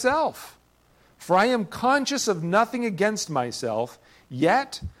examine myself. For I am conscious of nothing against myself,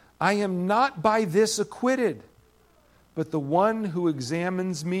 yet I am not by this acquitted. But the one who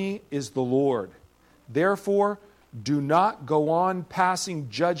examines me is the Lord. Therefore, do not go on passing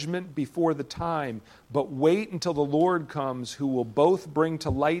judgment before the time, but wait until the Lord comes, who will both bring to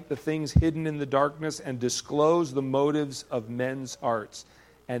light the things hidden in the darkness and disclose the motives of men's hearts.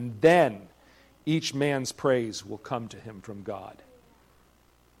 And then each man's praise will come to him from God.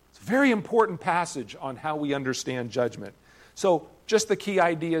 It's a very important passage on how we understand judgment. So, just the key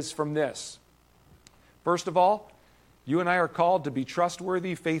ideas from this. First of all, you and I are called to be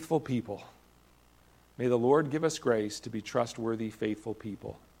trustworthy, faithful people. May the Lord give us grace to be trustworthy, faithful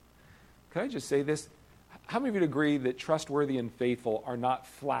people. Can I just say this? How many of you agree that trustworthy and faithful are not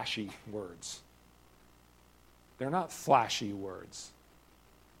flashy words? They're not flashy words,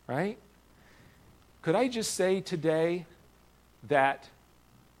 right? Could I just say today that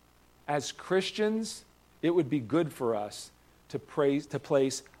as Christians, it would be good for us to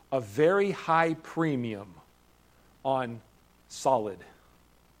place a very high premium on solid,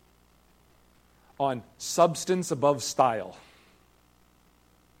 on substance above style.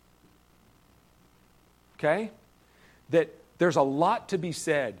 Okay? That there's a lot to be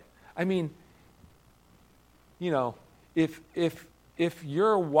said. I mean, if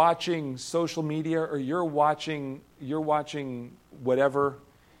you're watching social media or you're watching whatever,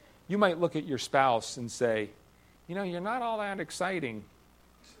 you might look at your spouse and say, you're not all that exciting.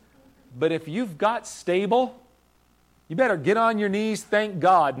 But if you've got stable, you better get on your knees, thank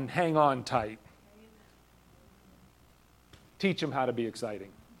God, and hang on tight. Teach them how to be exciting.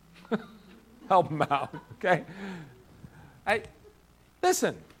 Help them out, okay?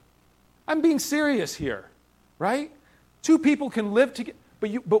 Listen, I'm being serious here, right? Two people can live together,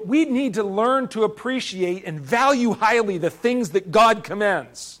 but we need to learn to appreciate and value highly the things that God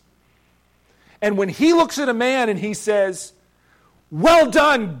commends. And when he looks at a man and he says, well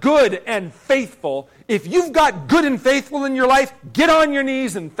done, good and faithful, if you've got good and faithful in your life, get on your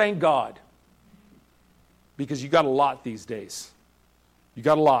knees and thank God. Because you got a lot these days. You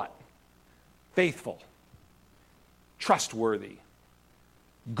got a lot. Faithful. Trustworthy.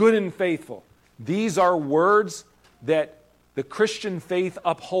 Good and faithful. These are words that the Christian faith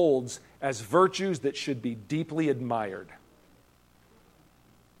upholds as virtues that should be deeply admired.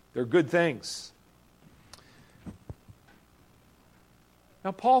 They're good things.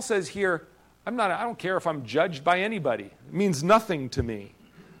 Now, Paul says here, I don't care if I'm judged by anybody. It means nothing to me.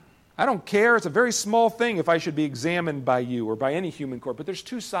 I don't care. It's a very small thing if I should be examined by you or by any human court. But there's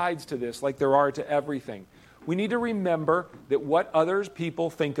two sides to this, like there are to everything. We need to remember that what other people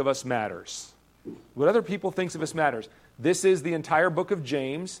think of us matters. What other people think of us matters. This is the entire book of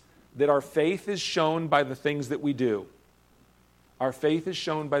James, that our faith is shown by the things that we do. Our faith is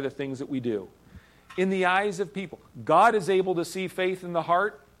shown by the things that we do. In the eyes of people, God is able to see faith in the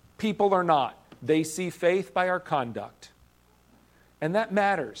heart. People are not. They see faith by our conduct. And that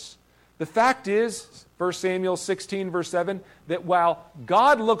matters. The fact is, 1 Samuel 16, verse 7, that while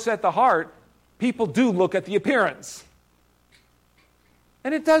God looks at the heart, people do look at the appearance.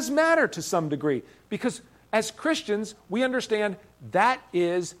 And it does matter to some degree, because as Christians, we understand that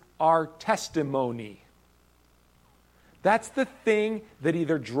is our testimony. That's the thing that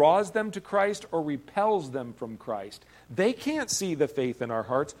either draws them to Christ or repels them from Christ. They can't see the faith in our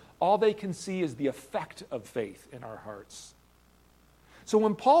hearts. All they can see is the effect of faith in our hearts. So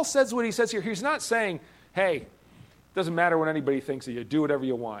when Paul says what he says here, he's not saying, hey, it doesn't matter what anybody thinks of you, do whatever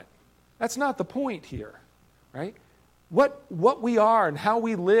you want. That's not the point here, right? What we are and how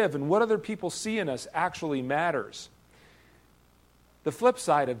we live and what other people see in us actually matters. The flip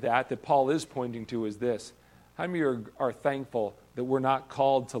side of that Paul is pointing to is this. How many of you are thankful that we're not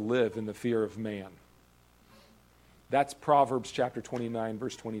called to live in the fear of man? That's Proverbs chapter 29,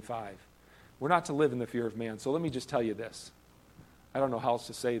 verse 25. We're not to live in the fear of man. So let me just tell you this. I don't know how else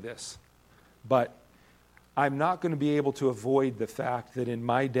to say this, but I'm not going to be able to avoid the fact that in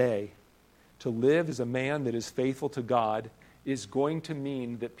my day, to live as a man that is faithful to God is going to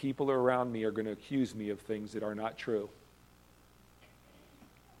mean that people around me are going to accuse me of things that are not true.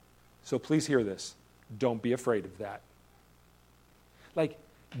 So please hear this. Don't be afraid of that.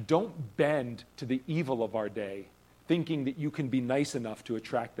 Don't bend to the evil of our day, thinking that you can be nice enough to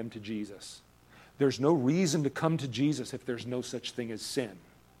attract them to Jesus. There's no reason to come to Jesus if there's no such thing as sin.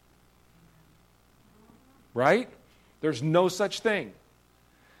 Right? There's no such thing.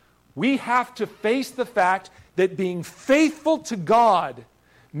 We have to face the fact that being faithful to God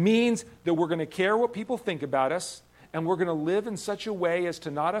means that we're going to care what people think about us, and we're going to live in such a way as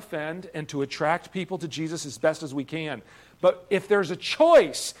to not offend and to attract people to Jesus as best as we can. But if there's a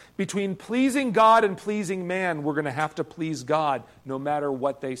choice between pleasing God and pleasing man, we're going to have to please God no matter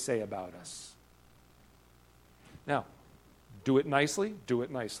what they say about us. Now, do it nicely, do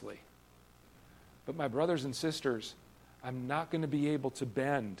it nicely. But my brothers and sisters, I'm not going to be able to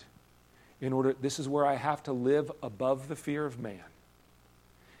bend this is where I have to live above the fear of man.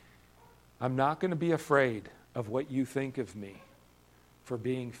 I'm not going to be afraid of what you think of me for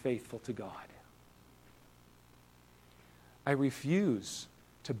being faithful to God. I refuse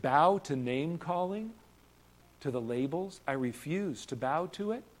to bow to name calling, to the labels. I refuse to bow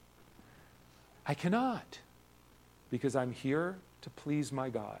to it. I cannot, because I'm here to please my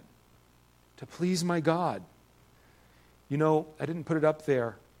God. To please my God. You know, I didn't put it up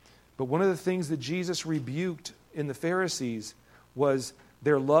there, but one of the things that Jesus rebuked in the Pharisees was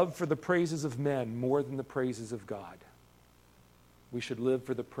their love for the praises of men more than the praises of God. We should live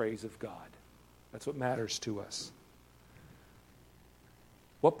for the praise of God. That's what matters to us.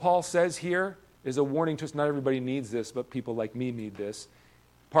 What Paul says here is a warning to us. Not everybody needs this, but people like me need this.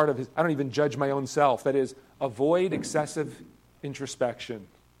 Part of his, I don't even judge my own self. That is, avoid excessive introspection.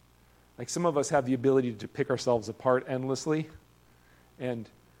 Like some of us have the ability to pick ourselves apart endlessly, and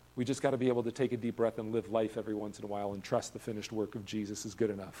we just got to be able to take a deep breath and live life every once in a while and trust the finished work of Jesus is good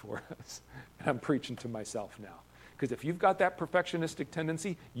enough for us. And I'm preaching to myself now. Because if you've got that perfectionistic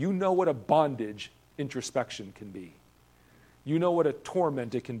tendency, you know what a bondage introspection can be. You know what a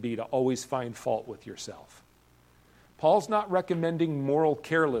torment it can be to always find fault with yourself. Paul's not recommending moral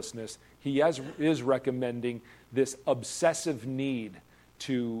carelessness. He is recommending this obsessive need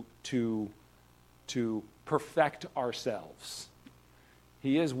to perfect ourselves.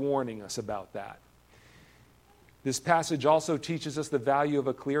 He is warning us about that. This passage also teaches us the value of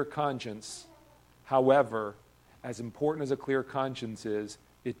a clear conscience. However, as important as a clear conscience is,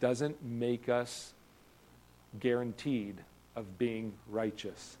 it doesn't make us guaranteed of being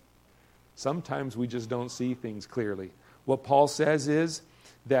righteous. Sometimes we just don't see things clearly. What Paul says is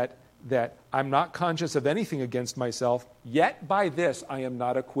that I'm not conscious of anything against myself, yet by this I am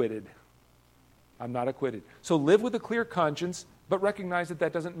not acquitted. I'm not acquitted. So live with a clear conscience, but recognize that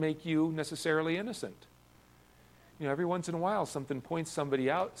that doesn't make you necessarily innocent. You know, every once in a while somebody points something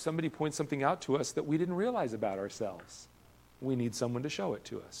out to us that we didn't realize about ourselves. We need someone to show it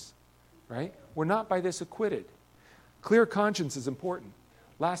to us, right? We're not by this acquitted. Clear conscience is important.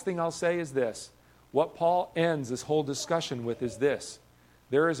 Last thing I'll say is this. What Paul ends this whole discussion with is this.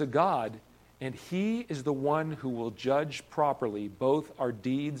 There is a God, and he is the one who will judge properly both our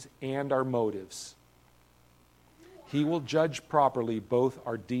deeds and our motives. He will judge properly both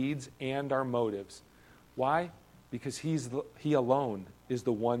our deeds and our motives. Why? Because he alone is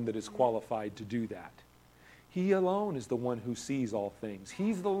the one that is qualified to do that. He alone is the one who sees all things. He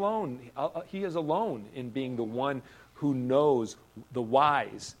is alone in being the one who knows the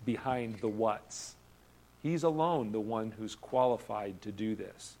whys behind the whats. He's alone the one who's qualified to do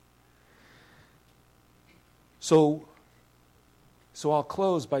this. So I'll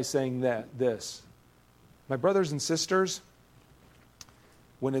close by saying this. My brothers and sisters,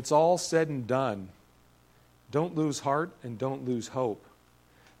 when it's all said and done, don't lose heart and don't lose hope.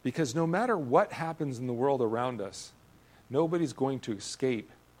 Because no matter what happens in the world around us, nobody's going to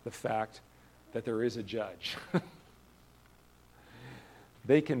escape the fact that there is a judge.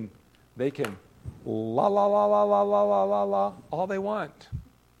 They can la la la la la la la la la all they want.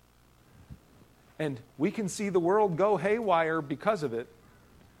 And we can see the world go haywire because of it.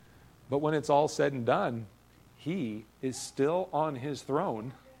 But when it's all said and done, he is still on his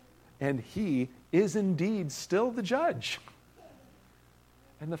throne, and he is indeed still the judge.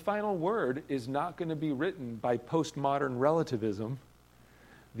 And the final word is not going to be written by postmodern relativism.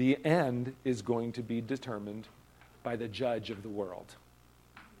 The end is going to be determined by the judge of the world.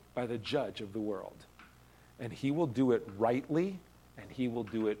 By the judge of the world. And he will do it rightly, and he will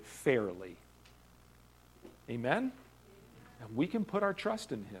do it fairly. Amen? And we can put our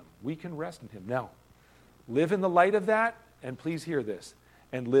trust in him. We can rest in him. Now, live in the light of that, and please hear this,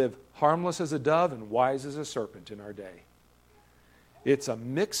 and live harmless as a dove and wise as a serpent in our day. It's a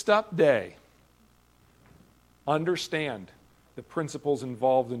mixed up day. Understand the principles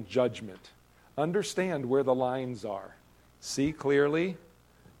involved in judgment. Understand where the lines are. See clearly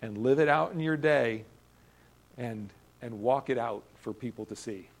and live it out in your day and walk it out for people to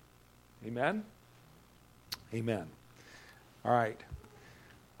see. Amen? Amen. All right.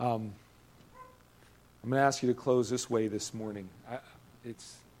 I'm going to ask you to close this way this morning.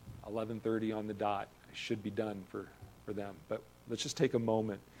 It's 11:30 on the dot. I should be done for them. But let's just take a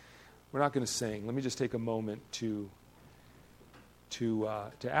moment. We're not going to sing. Let me just take a moment to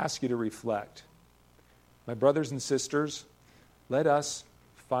ask you to reflect. My brothers and sisters, let us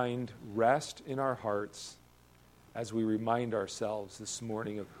find rest in our hearts as we remind ourselves this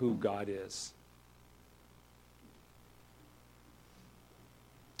morning of who God is.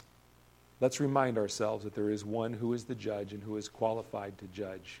 Let's remind ourselves that there is one who is the judge and who is qualified to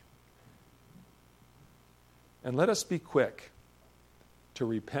judge. And let us be quick to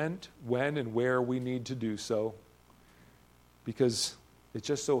repent when and where we need to do so, because it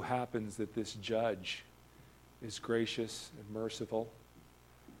just so happens that this judge is gracious and merciful,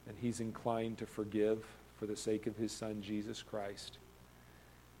 and he's inclined to forgive for the sake of his Son, Jesus Christ.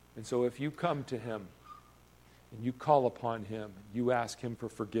 And so if you come to him and you call upon him, you ask him for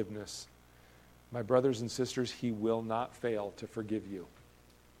forgiveness, my brothers and sisters, he will not fail to forgive you.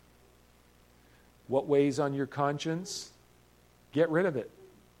 What weighs on your conscience? Get rid of it.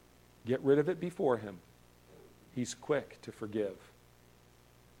 Get rid of it before him. He's quick to forgive.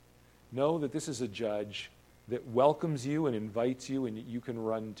 Know that this is a judge that welcomes you and invites you and you can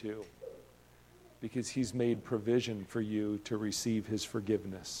run to, because he's made provision for you to receive his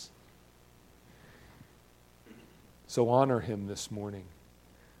forgiveness. So honor him this morning.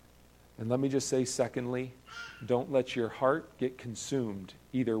 And let me just say, secondly, don't let your heart get consumed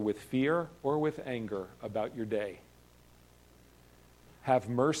either with fear or with anger about your day. Have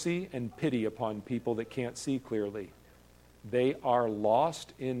mercy and pity upon people that can't see clearly. They are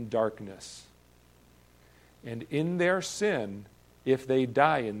lost in darkness. And in their sin, if they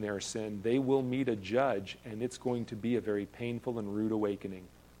die in their sin, they will meet a judge, and it's going to be a very painful and rude awakening.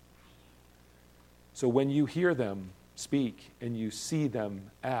 So when you hear them speak and you see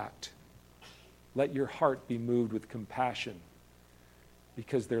them act, let your heart be moved with compassion,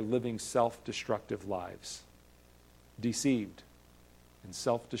 because they're living self-destructive lives, deceived and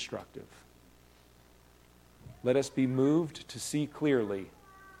self-destructive. Let us be moved to see clearly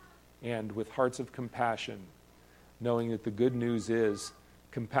and with hearts of compassion, knowing that the good news is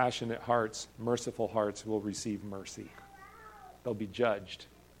Compassionate hearts, merciful hearts will receive mercy. They'll be judged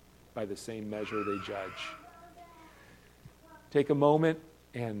by the same measure they judge. Take a moment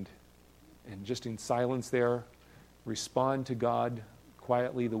and just in silence there, respond to God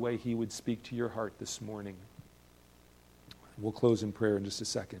quietly the way He would speak to your heart this morning. We'll close in prayer in just a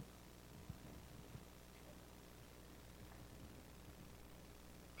second.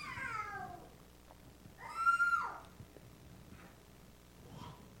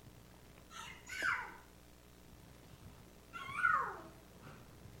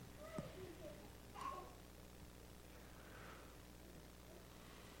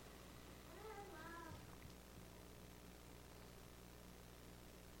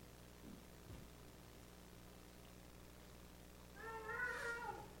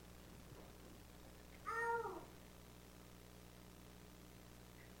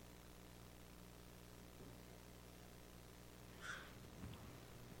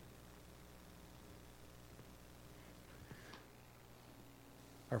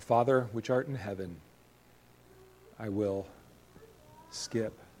 Our Father, which art in heaven, I will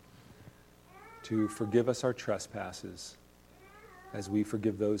skip to forgive us our trespasses as we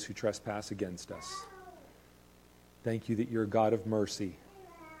forgive those who trespass against us. Thank you that you're a God of mercy.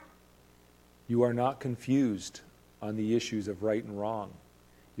 You are not confused on the issues of right and wrong.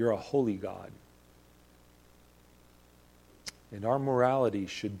 You're a holy God. And our morality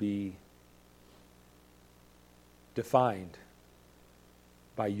should be defined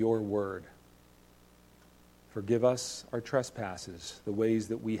by your word. Forgive us our trespasses, the ways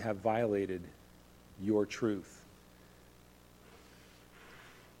that we have violated your truth.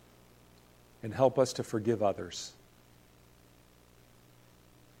 And help us to forgive others.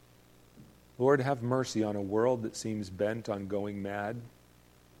 Lord, have mercy on a world that seems bent on going mad.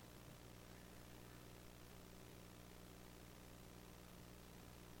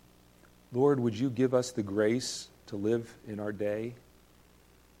 Lord, would you give us the grace to live in our day?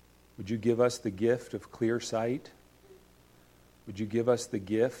 Would you give us the gift of clear sight? Would you give us the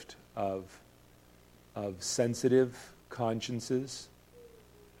gift of sensitive consciences?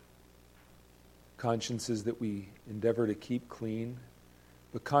 Consciences that we endeavor to keep clean,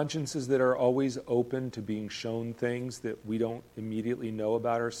 but consciences that are always open to being shown things that we don't immediately know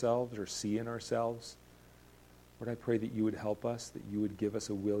about ourselves or see in ourselves. Lord, I pray that you would help us, that you would give us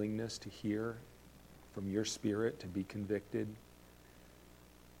a willingness to hear from your Spirit, to be convicted.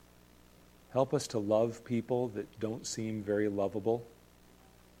 Help us to love people that don't seem very lovable.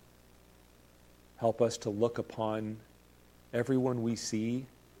 Help us to look upon everyone we see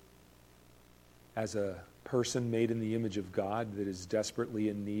as a person made in the image of God that is desperately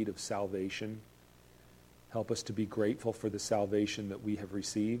in need of salvation. Help us to be grateful for the salvation that we have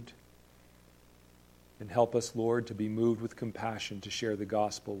received. And help us, Lord, to be moved with compassion to share the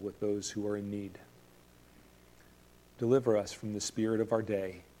gospel with those who are in need. Deliver us from the spirit of our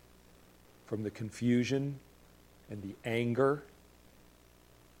day, from the confusion and the anger.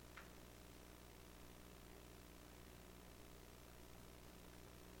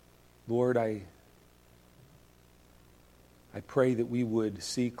 Lord, I pray that we would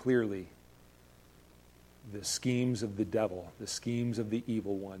see clearly the schemes of the devil, the schemes of the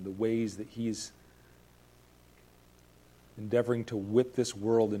evil one, the ways that he's endeavoring to whip this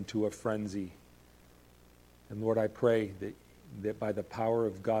world into a frenzy. And Lord, I pray that by the power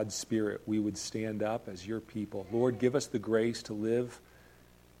of God's Spirit, we would stand up as your people. Lord, give us the grace to live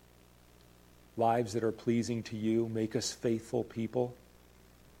lives that are pleasing to you. Make us faithful people.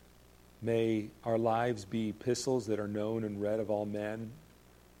 May our lives be epistles that are known and read of all men,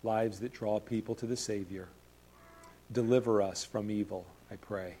 lives that draw people to the Savior. Deliver us from evil, I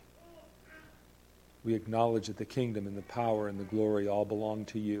pray. We acknowledge that the kingdom and the power and the glory all belong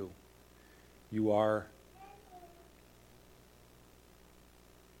to you. You are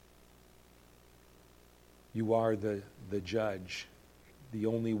the judge, the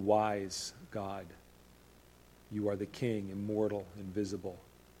only wise God. You are the King, immortal, invisible.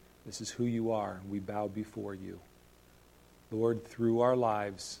 This is who you are, and we bow before you. Lord, through our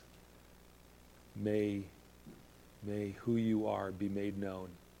lives, may who you are be made known,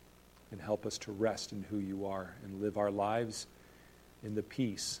 and help us to rest in who you are and live our lives in the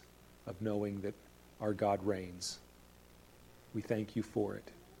peace of knowing that our God reigns. We thank you for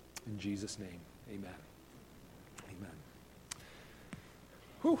it. In Jesus' name, amen. Amen.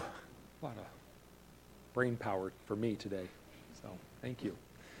 Whew, a lot of brain power for me today, so thank you.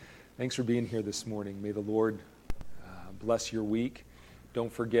 Thanks for being here this morning. May the Lord bless your week.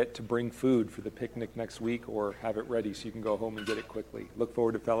 Don't forget to bring food for the picnic next week or have it ready so you can go home and get it quickly. Look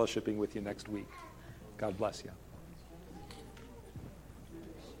forward to fellowshipping with you next week. God bless you.